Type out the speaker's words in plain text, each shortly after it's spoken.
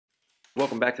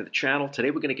Welcome back to the channel.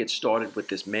 Today we're going to get started with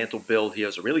this mantle build here.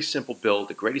 It's a really simple build.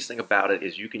 The greatest thing about it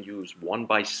is you can use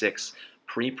 1x6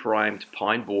 pre-primed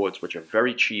pine boards, which are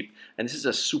very cheap, and this is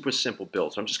a super simple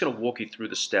build. So I'm just going to walk you through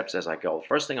the steps as I go. The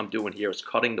first thing I'm doing here is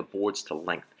cutting the boards to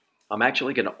length. I'm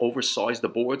actually going to oversize the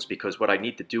boards because what I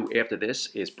need to do after this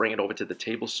is bring it over to the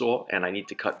table saw, and I need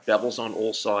to cut bevels on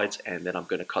all sides, and then I'm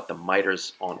going to cut the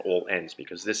miters on all ends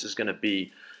because this is going to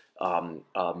be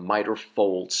a miter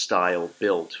fold style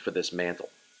build for this mantle.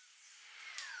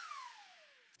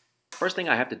 First thing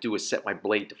I have to do is set my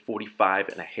blade to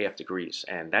 45.5 degrees,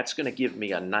 and that's going to give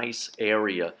me a nice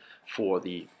area for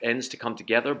the ends to come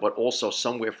together, but also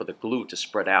somewhere for the glue to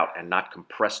spread out and not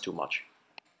compress too much.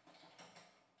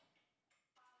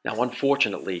 Now,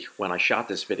 unfortunately, when I shot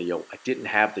this video, I didn't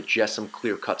have the JessEm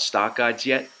clear cut stock guides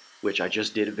yet, which I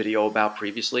just did a video about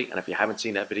previously, and if you haven't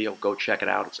seen that video, go check it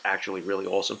out. It's actually really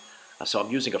awesome. So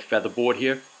I'm using a feather board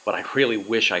here, but I really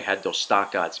wish I had those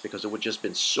stock guides because it would just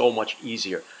been so much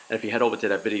easier. And if you head over to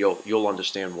that video, you'll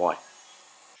understand why.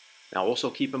 Now also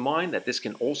keep in mind that this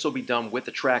can also be done with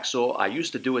a track saw. I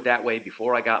used to do it that way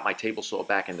before I got my table saw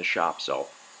back in the shop. So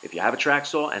if you have a track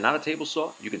saw and not a table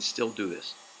saw, you can still do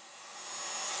this.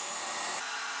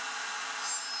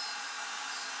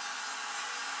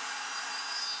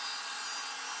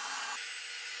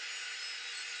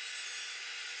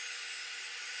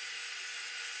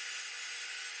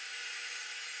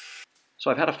 So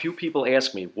I've had a few people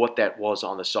ask me what that was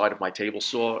on the side of my table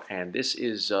saw, and this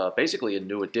is basically a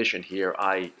new addition here.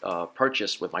 I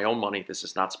purchased with my own money. This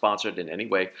is not sponsored in any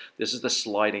way. This is the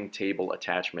sliding table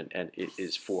attachment, and it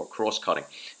is for cross-cutting.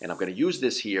 And I'm going to use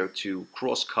this here to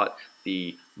cross-cut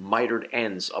the mitered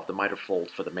ends of the miter fold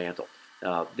for the mantle.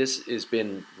 This has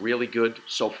been really good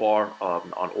so far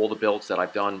on all the builds that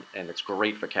I've done, and it's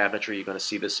great for cabinetry. You're going to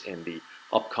see this in the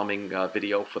upcoming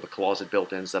video for the closet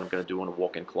built-ins that I'm going to do in a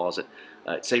walk-in closet.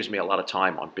 It saves me a lot of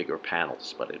time on bigger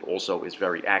panels, but it also is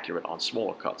very accurate on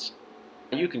smaller cuts.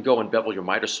 You can go and bevel your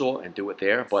miter saw and do it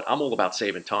there, but I'm all about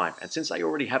saving time. And since I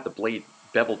already have the blade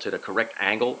beveled to the correct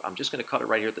angle, I'm just going to cut it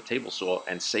right here at the table saw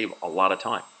and save a lot of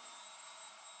time.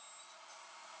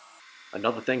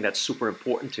 Another thing that's super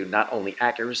important to not only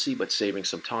accuracy but saving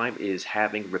some time is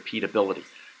having repeatability.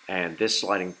 And this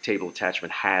sliding table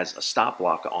attachment has a stop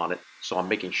block on it, so I'm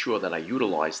making sure that I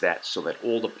utilize that so that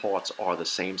all the parts are the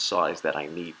same size that I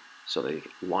need, so they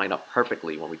line up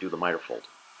perfectly when we do the miter fold.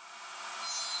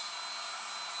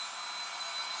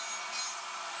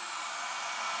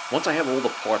 Once I have all the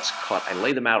parts cut, I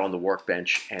lay them out on the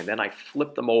workbench and then I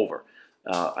flip them over.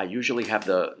 I usually have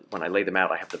when I lay them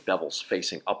out, I have the bevels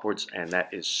facing upwards, and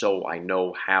that is so I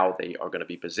know how they are going to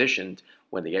be positioned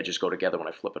when the edges go together when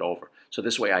I flip it over. So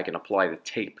this way I can apply the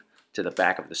tape to the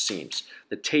back of the seams.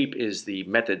 The tape is the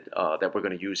method that we're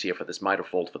going to use here for this miter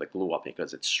fold for the glue up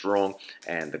because it's strong,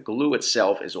 and the glue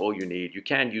itself is all you need. You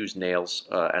can use nails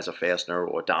as a fastener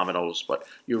or dominoes, but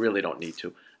you really don't need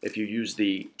to. If you use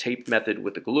the tape method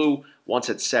with the glue, once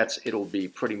it sets, it'll be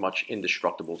pretty much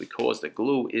indestructible because the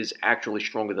glue is actually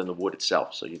stronger than the wood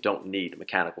itself, so you don't need a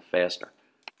mechanical fastener.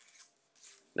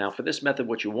 Now for this method,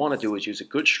 what you want to do is use a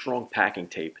good strong packing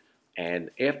tape,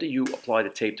 and after you apply the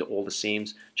tape to all the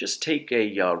seams, just take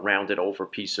a rounded over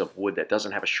piece of wood that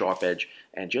doesn't have a sharp edge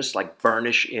and just like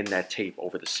burnish in that tape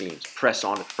over the seams. Press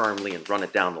on it firmly and run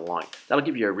it down the line. That'll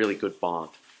give you a really good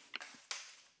bond.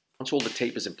 Once all the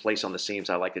tape is in place on the seams,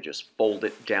 I like to just fold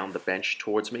it down the bench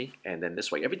towards me, and then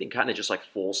this way everything kind of just like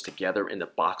falls together in the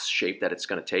box shape that it's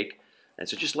going to take. And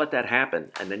so just let that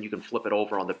happen, and then you can flip it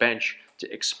over on the bench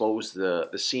to expose the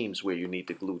seams where you need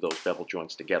to glue those bevel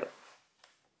joints together.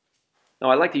 Now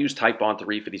I like to use Titebond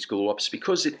 3 for these glue ups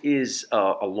because it is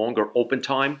a longer open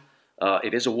time.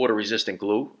 It is a water resistant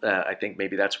glue. I think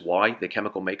maybe that's why the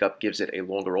chemical makeup gives it a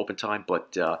longer open time,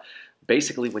 but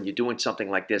basically when you're doing something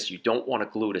like this, you don't want a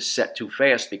glue to set too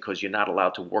fast because you're not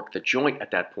allowed to work the joint at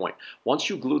that point. Once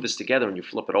you glue this together and you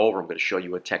flip it over, I'm going to show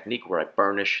you a technique where I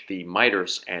burnish the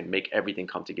miters and make everything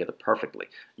come together perfectly.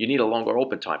 You need a longer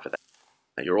open time for that.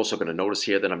 Now you're also going to notice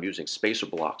here that I'm using spacer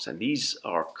blocks, and these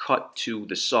are cut to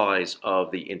the size of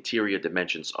the interior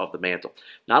dimensions of the mantle.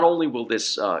 Not only will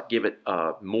this give it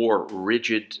more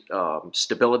rigid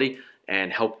stability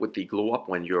and help with the glue up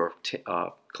when you're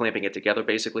clamping it together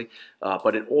basically,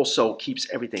 but it also keeps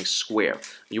everything square.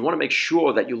 You want to make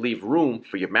sure that you leave room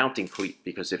for your mounting cleat,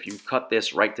 because if you cut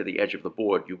this right to the edge of the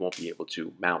board, you won't be able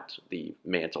to mount the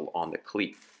mantle on the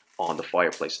cleat on the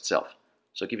fireplace itself.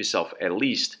 So give yourself at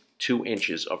least 2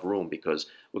 inches of room because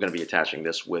we're going to be attaching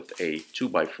this with a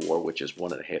 2x4, which is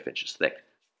 1.5 inches thick.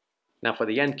 Now for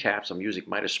the end caps, I'm using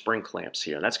miter spring clamps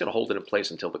here, and that's going to hold it in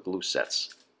place until the glue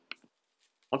sets.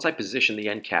 Once I position the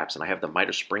end caps and I have the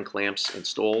miter spring clamps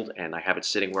installed and I have it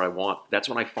sitting where I want, that's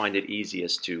when I find it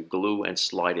easiest to glue and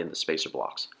slide in the spacer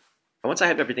blocks. And once I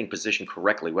have everything positioned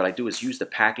correctly, what I do is use the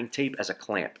packing tape as a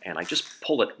clamp, and I just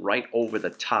pull it right over the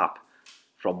top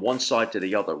from one side to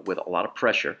the other with a lot of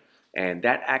pressure, and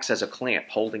that acts as a clamp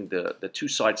holding the two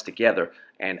sides together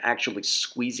and actually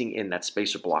squeezing in that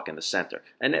spacer block in the center.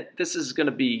 And this is going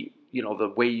to be,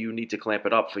 the way you need to clamp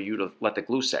it up for you to let the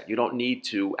glue set. You don't need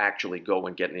to actually go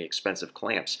and get any expensive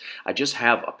clamps. I just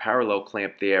have a parallel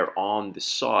clamp there on the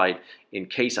side in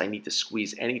case I need to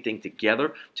squeeze anything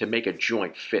together to make a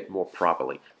joint fit more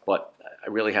properly. But I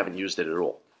really haven't used it at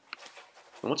all.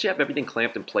 And once you have everything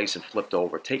clamped in place and flipped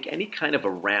over, take any kind of a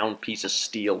round piece of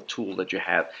steel tool that you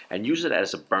have and use it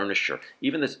as a burnisher,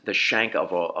 even the shank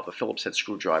of a Phillips head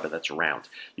screwdriver that's round.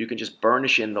 You can just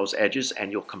burnish in those edges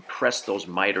and you'll compress those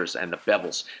miters and the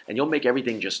bevels, and you'll make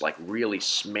everything just like really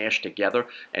smashed together,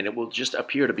 and it will just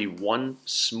appear to be one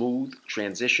smooth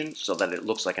transition so that it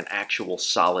looks like an actual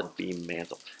solid beam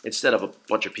mantle instead of a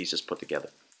bunch of pieces put together.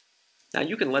 Now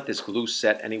you can let this glue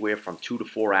set anywhere from 2 to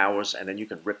 4 hours, and then you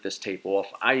can rip this tape off.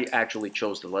 I actually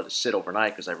chose to let it sit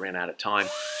overnight because I ran out of time,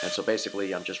 and so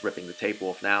basically I'm just ripping the tape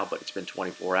off now, but it's been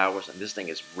 24 hours and this thing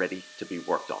is ready to be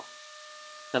worked on.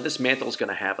 Now this mantle is going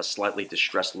to have a slightly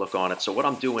distressed look on it, so what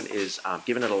I'm doing is I'm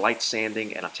giving it a light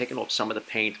sanding and I'm taking off some of the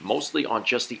paint, mostly on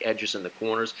just the edges and the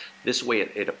corners. This way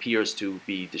it appears to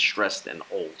be distressed and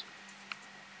old.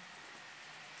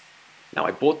 Now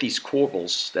I bought these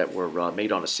corbels that were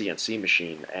made on a CNC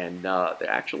machine, and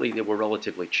they were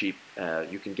relatively cheap.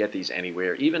 You can get these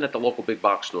anywhere, even at the local big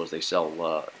box stores. They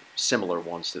sell similar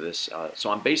ones to this.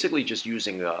 So I'm basically just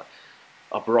using a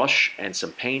brush and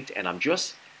some paint, and I'm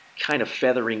just kind of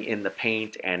feathering in the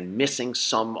paint and missing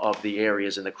some of the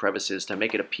areas in the crevices to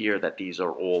make it appear that these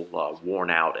are all worn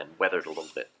out and weathered a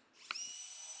little bit.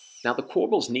 Now the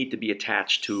corbels need to be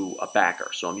attached to a backer,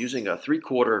 so I'm using a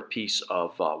 3/4 piece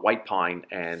of white pine,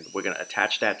 and we're going to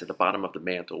attach that to the bottom of the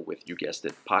mantle with, you guessed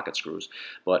it, pocket screws.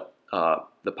 But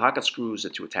the pocket screws are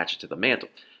to attach it to the mantle.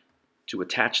 To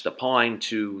attach the pine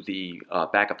to the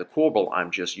back of the corbel,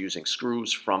 I'm just using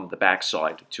screws from the back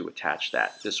side to attach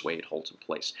that. This way it holds in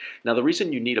place. Now the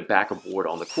reason you need a backer board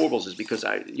on the corbels is because,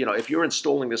 if you're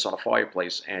installing this on a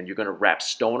fireplace and you're going to wrap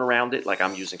stone around it, like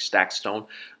I'm using stacked stone,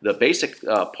 the basic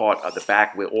part of the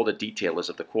back where all the detail is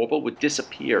of the corbel would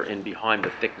disappear in behind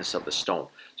the thickness of the stone.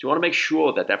 So you want to make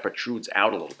sure that that protrudes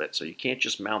out a little bit, so you can't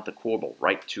just mount the corbel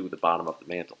right to the bottom of the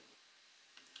mantle.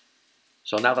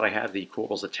 So now that I have the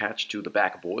corbels attached to the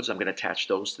back boards, I'm going to attach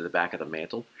those to the back of the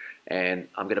mantle, and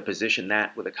I'm going to position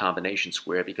that with a combination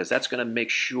square because that's going to make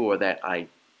sure that I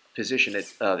position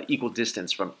it the equal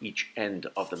distance from each end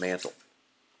of the mantle.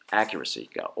 Accuracy, you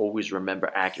gotta always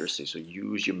remember accuracy, so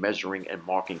use your measuring and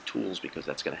marking tools because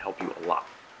that's going to help you a lot.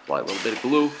 Apply a little bit of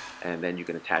glue, and then you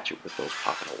can attach it with those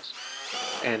pocket holes.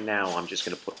 And now I'm just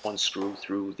going to put one screw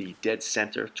through the dead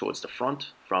center towards the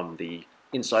front from the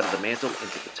inside of the mantle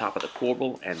into the top of the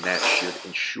corbel, and that should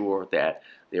ensure that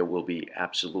there will be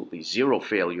absolutely zero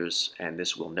failures and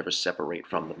this will never separate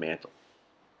from the mantle.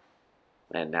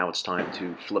 And now it's time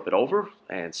to flip it over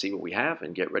and see what we have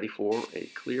and get ready for a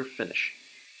clear finish.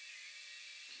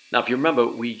 Now if you remember,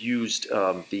 we used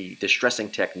the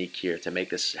distressing technique here to make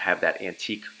this have that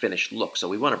antique finish look. So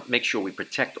we want to make sure we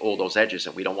protect all those edges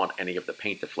and we don't want any of the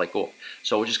paint to flake off.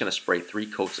 So we're just going to spray 3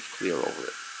 coats of clear over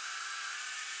it.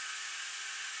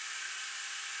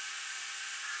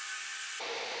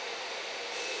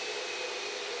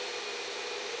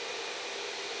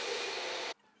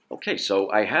 Okay, so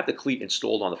I have the cleat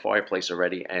installed on the fireplace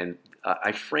already, and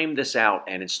I framed this out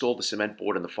and installed the cement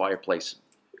board in the fireplace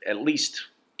at least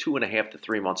 2.5 to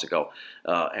 3 months ago,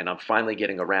 and I'm finally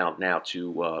getting around now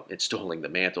to installing the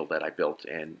mantle that I built.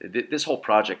 And this whole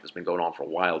project has been going on for a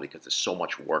while because there's so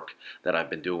much work that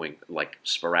I've been doing, like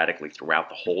sporadically throughout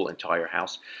the whole entire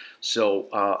house. So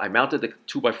I mounted the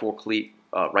 2x4 cleat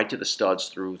right to the studs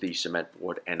through the cement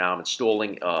board, and now I'm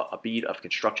installing a bead of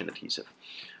construction adhesive.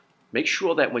 Make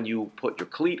sure that when you put your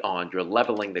cleat on, you're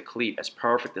leveling the cleat as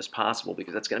perfect as possible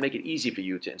because that's going to make it easy for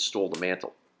you to install the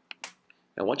mantle.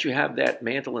 Now once you have that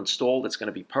mantle installed, it's going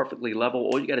to be perfectly level.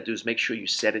 All you got to do is make sure you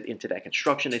set it into that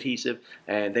construction adhesive,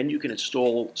 and then you can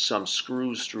install some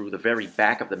screws through the very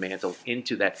back of the mantle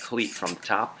into that cleat from the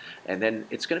top, and then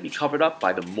it's going to be covered up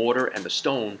by the mortar and the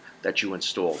stone that you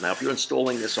install. Now if you're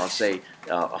installing this on, say,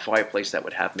 a fireplace that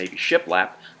would have maybe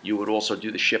shiplap, you would also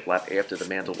do the shiplap after the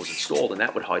mantle was installed, and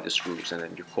that would hide the screws, and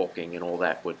then your caulking and all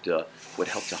that would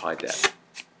help to hide that.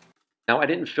 Now, I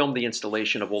didn't film the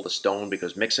installation of all the stone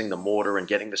because mixing the mortar and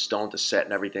getting the stone to set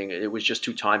and everything, it was just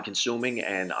too time consuming,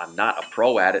 and I'm not a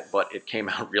pro at it, but it came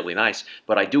out really nice.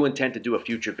 But I do intend to do a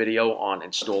future video on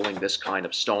installing this kind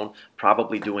of stone,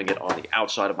 probably doing it on the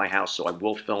outside of my house, so I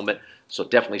will film it, so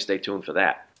definitely stay tuned for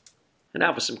that. And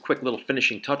now for some quick little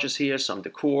finishing touches here, some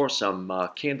decor, some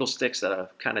candlesticks that are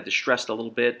kind of distressed a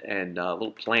little bit, and a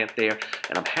little plant there.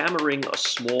 And I'm hammering a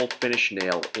small finish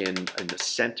nail in the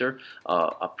center,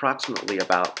 approximately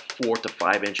about 4 to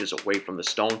 5 inches away from the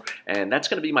stone. And that's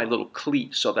going to be my little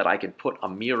cleat so that I can put a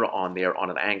mirror on there on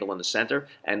an angle in the center,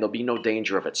 and there'll be no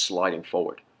danger of it sliding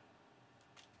forward.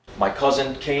 My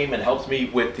cousin came and helped me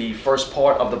with the first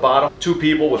part of the bottom. 2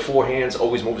 people with 4 hands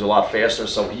always moves a lot faster,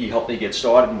 so he helped me get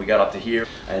started and we got up to here.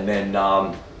 And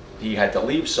then he had to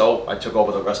leave, so I took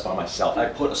over the rest by myself. I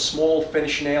put a small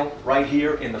finish nail right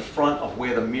here in the front of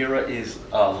where the mirror is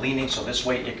leaning, so this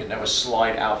way it can never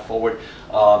slide out forward.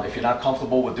 If you're not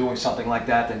comfortable with doing something like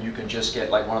that, then you can just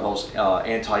get like one of those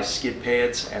anti-skid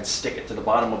pads and stick it to the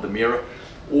bottom of the mirror.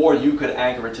 Or you could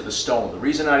anchor it to the stone. The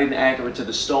reason I didn't anchor it to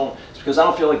the stone is because I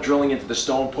don't feel like drilling into the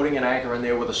stone, putting an anchor in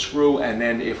there with a screw, and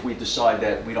then if we decide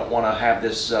that we don't want to have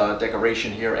this decoration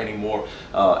here anymore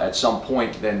at some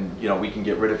point, then we can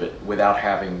get rid of it without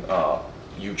having a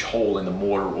huge hole in the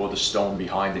mortar or the stone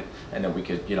behind it, and then we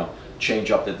could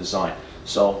change up the design.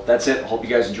 So that's it. Hope you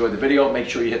guys enjoyed the video. Make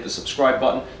sure you hit the subscribe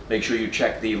button. Make sure you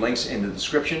check the links in the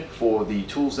description for the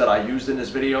tools that I used in this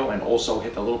video, and also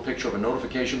hit the little picture of a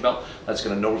notification bell. That's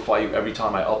going to notify you every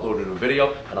time I upload a new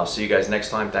video, and I'll see you guys next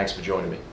time. Thanks for joining me.